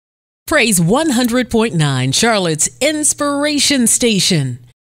Praise 100.9, Charlotte's Inspiration Station.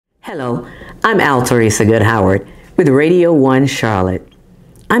 Hello, I'm Altheresa Goode Howard with Radio 1 Charlotte.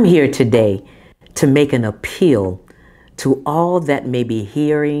 I'm here today to make an appeal to all that may be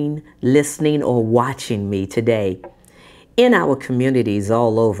hearing, listening, or watching me today. In our communities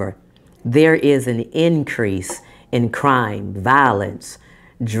all over, there is an increase in crime, violence,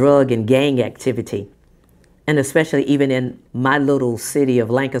 drug and gang activity. And especially even in my little city of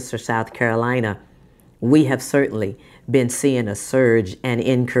Lancaster, South Carolina, we have certainly been seeing a surge and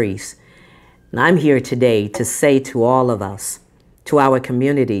increase. And I'm here today to say to all of us, to our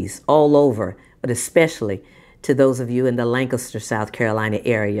communities all over, but especially to those of you in the Lancaster, South Carolina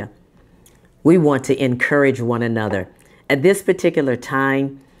area, we want to encourage one another. At this particular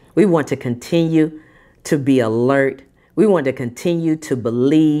time, we want to continue to be alert. We want to continue to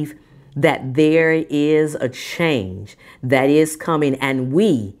believe that there is a change that is coming, and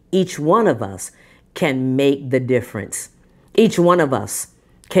we, each one of us, can make the difference. Each one of us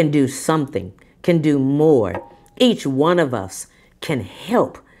can do something, can do more. Each one of us can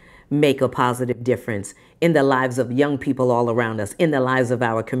help make a positive difference in the lives of young people all around us, in the lives of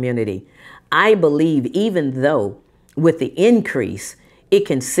our community. I believe even though with the increase, it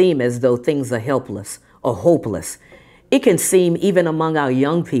can seem as though things are helpless or hopeless. It can seem even among our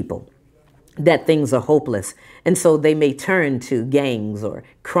young people that things are hopeless. And so they may turn to gangs or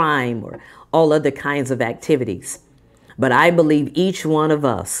crime or all other kinds of activities. But I believe each one of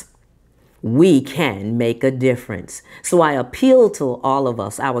us, we can make a difference. So I appeal to all of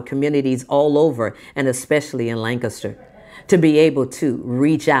us, our communities all over, and especially in Lancaster, to be able to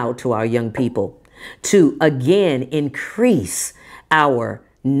reach out to our young people, to again increase our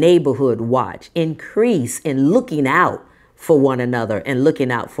neighborhood watch, increase in looking out for one another and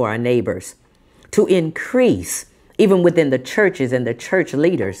looking out for our neighbors, to increase even within the churches and the church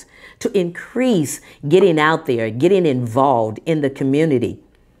leaders, to increase getting out there, getting involved in the community,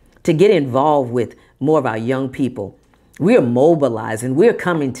 to get involved with more of our young people. We're mobilizing, we're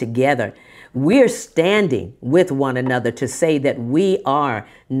coming together. We're standing with one another to say that we are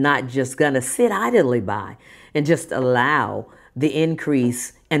not just going to sit idly by and just allow the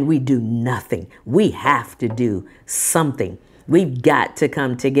increase and we do nothing. We have to do something. We've got to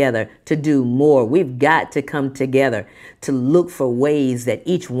come together to do more. We've got to come together to look for ways that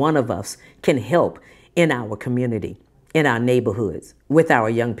each one of us can help in our community, in our neighborhoods, with our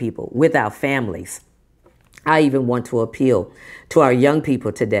young people, with our families. I even want to appeal to our young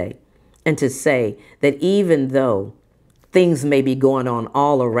people today and to say that even though things may be going on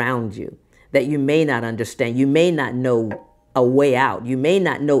all around you, that you may not understand, you may not know a way out, you may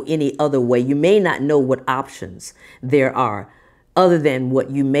not know any other way, you may not know what options there are other than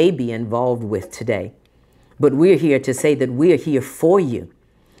what you may be involved with today. But we're here to say that we're here for you,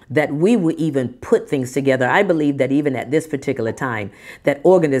 that we will even put things together. I believe that even at this particular time, that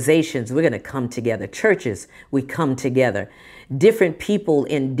organizations, we're going to come together. Churches, we come together. Different people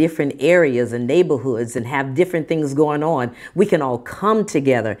in different areas and neighborhoods and have different things going on. We can all come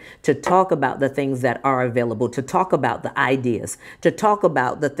together to talk about the things that are available, to talk about the ideas, to talk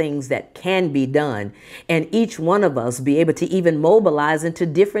about the things that can be done. And each one of us be able to even mobilize into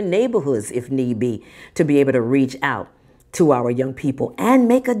different neighborhoods if need be, to be able to reach out to our young people and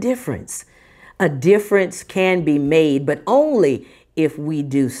make a difference. A difference can be made, but only if we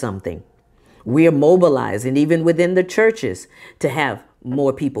do something. We're mobilizing even within the churches to have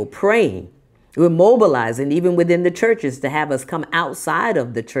more people praying. We're mobilizing even within the churches to have us come outside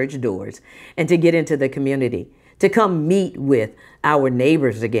of the church doors and to get into the community, to come meet with our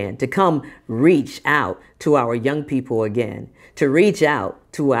neighbors again, to come reach out to our young people again, to reach out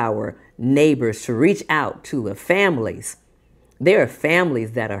to our neighbors, to reach out to the families. There are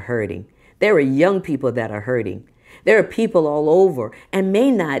families that are hurting. There are young people that are hurting. There are people all over and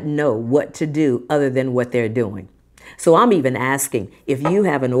may not know what to do other than what they're doing. So I'm even asking, if you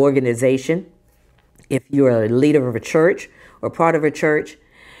have an organization, if you're a leader of a church or part of a church,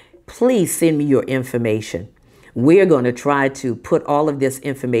 please send me your information. We're going to try to put all of this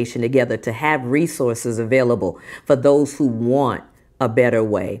information together to have resources available for those who want a better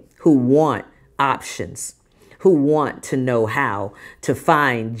way, who want options, who want to know how to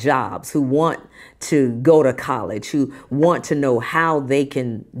find jobs, who want to go to college, who want to know how they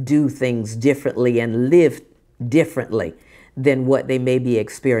can do things differently and live differently than what they may be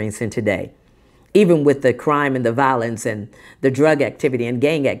experiencing today. Even with the crime and the violence and the drug activity and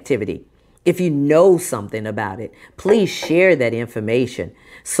gang activity, if you know something about it, please share that information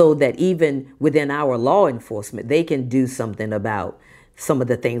so that even within our law enforcement, they can do something about some of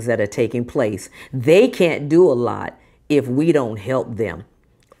the things that are taking place. They can't do a lot if we don't help them.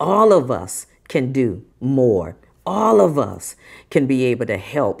 all of us can do more. All of us can be able to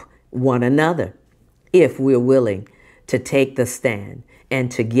help one another if we're willing to take the stand and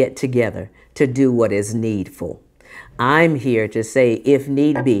to get together to do what is needful. I'm here to say, if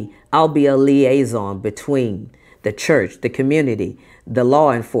need be, I'll be a liaison between the church, the community, the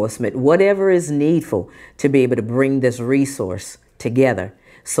law enforcement, whatever is needful to be able to bring this resource together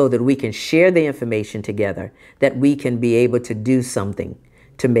so that we can share the information together, that we can be able to do something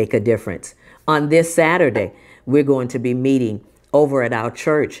to make a difference. On this Saturday, we're going to be meeting over at our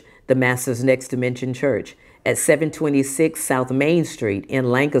church, the Masters Next Dimension Church, at 726 South Main Street in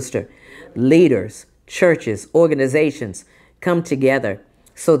Lancaster. Leaders, churches, organizations come together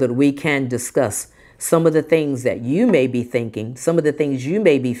so that we can discuss some of the things that you may be thinking, some of the things you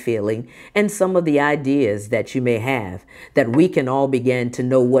may be feeling, and some of the ideas that you may have, that we can all begin to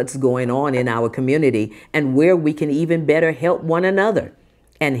know what's going on in our community and where we can even better help one another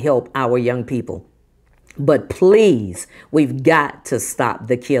and help our young people. But please, we've got to stop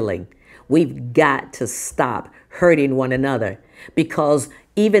the killing. We've got to stop hurting one another, because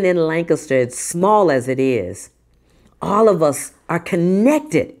even in Lancaster, as small as it is, all of us are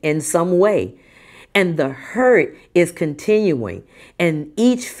connected in some way. And the hurt is continuing. And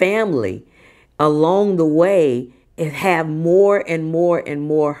each family along the way, it have more and more and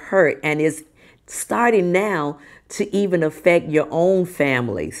more hurt. And it's starting now to even affect your own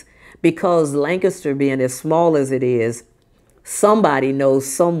families. Because Lancaster being as small as it is, somebody knows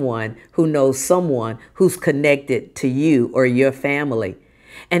someone who's connected to you or your family.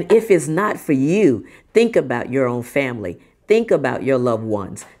 And if it's not for you, think about your own family. Think about your loved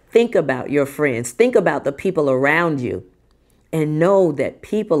ones. Think about your friends. Think about the people around you. And know that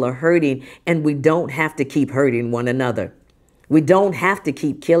people are hurting, and we don't have to keep hurting one another. We don't have to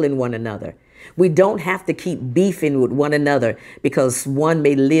keep killing one another. We don't have to keep beefing with one another because one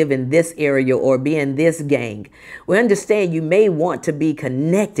may live in this area or be in this gang. We understand you may want to be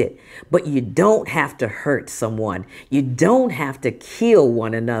connected, but you don't have to hurt someone. You don't have to kill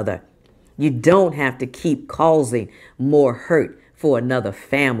one another. You don't have to keep causing more hurt for another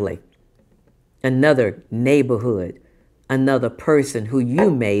family, another neighborhood, another person who you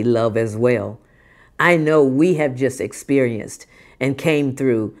may love as well. I know we have just experienced and came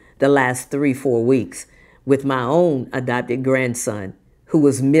through the last 3-4 weeks with my own adopted grandson who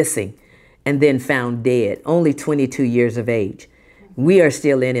was missing and then found dead, only 22 years of age. We are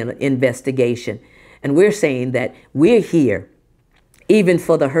still in an investigation, and we're saying that we're here even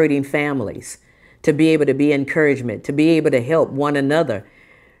for the hurting families, to be able to be encouragement, to be able to help one another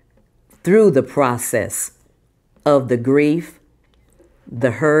through the process of the grief,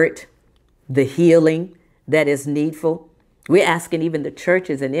 the hurt, the healing that is needful. We're asking even the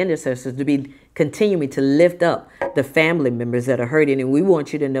churches and intercessors to be continuing to lift up the family members that are hurting. And we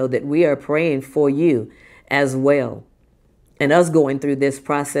want you to know that we are praying for you as well. And us going through this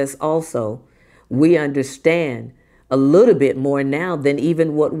process also, we understand a little bit more now than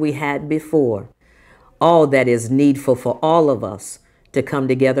even what we had before. All that is needful for all of us to come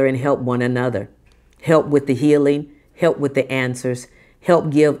together and help one another. Help with the healing, help with the answers,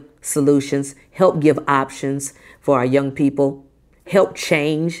 help give solutions, help give options for our young people, help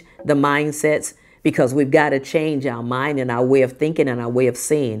change the mindsets, because we've got to change our mind and our way of thinking and our way of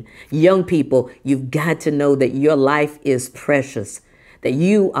seeing. Young people, you've got to know that your life is precious, that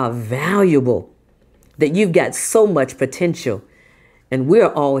you are valuable, that you've got so much potential. And we're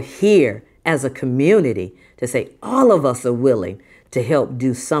all here as a community to say all of us are willing to help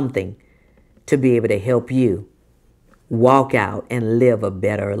do something to be able to help you walk out and live a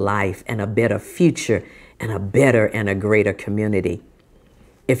better life and a better future and a better and a greater community.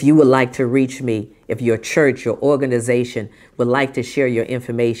 If you would like to reach me, if your church, your organization would like to share your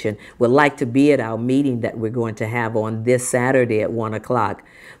information, would like to be at our meeting that we're going to have on this Saturday at 1 o'clock,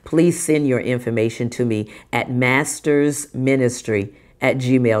 please send your information to me at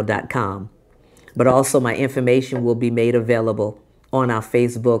mastersministry@gmail.com. But also my information will be made available on our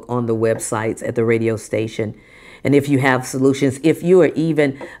Facebook, on the websites, at the radio station. And if you have solutions, if you are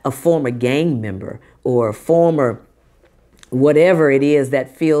even a former gang member or a former whatever it is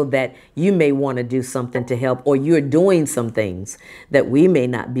that feel that you may want to do something to help, or you're doing some things that we may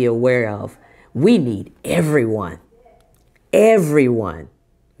not be aware of, we need everyone. Everyone.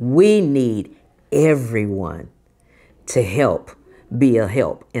 We need everyone to help be a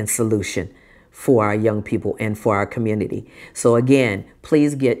help and solution for our young people and for our community. So again,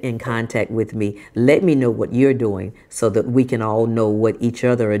 please get in contact with me. Let me know what you're doing so that we can all know what each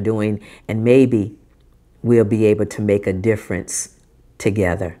other are doing, and maybe we'll be able to make a difference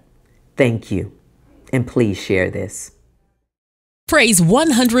together. Thank you. And please share this. Praise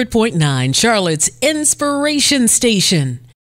 100.9, Charlotte's Inspiration Station.